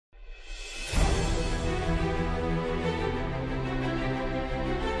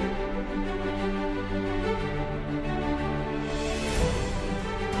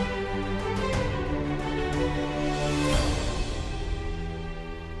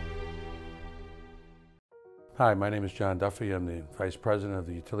Hi, my name is John Duffy. I'm the Vice President of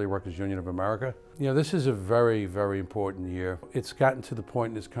the Utility Workers Union of America. This is a very, very important year. It's gotten to the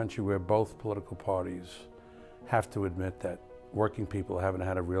point in this country where both political parties have to admit that working people haven't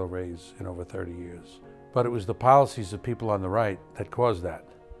had a real raise in over 30 years. But it was the policies of people on the right that caused that.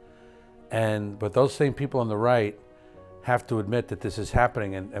 But those same people on the right have to admit that this is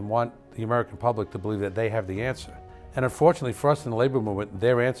happening and want the American public to believe that they have the answer. And unfortunately for us in the labor movement,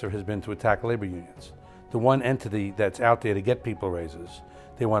 their answer has been to attack labor unions. The one entity that's out there to get people raises,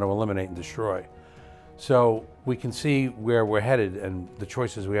 they want to eliminate and destroy. So we can see where we're headed and the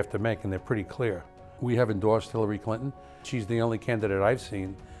choices we have to make, and they're pretty clear. We have endorsed Hillary Clinton. She's the only candidate I've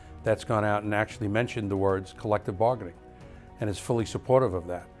seen that's gone out and actually mentioned the words collective bargaining and is fully supportive of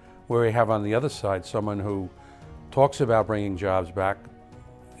that. Where we have on the other side someone who talks about bringing jobs back,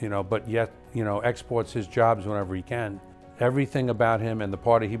 but yet, exports his jobs whenever he can. Everything about him and the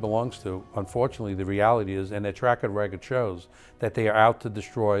party he belongs to, unfortunately, the reality is, and their track record shows, that they are out to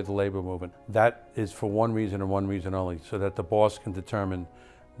destroy the labor movement. That is for one reason and one reason only, so that the boss can determine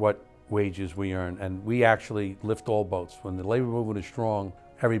what wages we earn. And we actually lift all boats. When the labor movement is strong,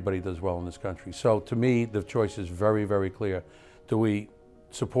 everybody does well in this country. So to me, the choice is very, very clear. Do we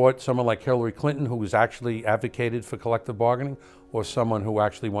support someone like Hillary Clinton, who has actually advocated for collective bargaining, or someone who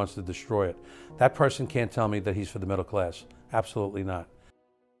actually wants to destroy it? That person can't tell me that he's for the middle class. Absolutely not.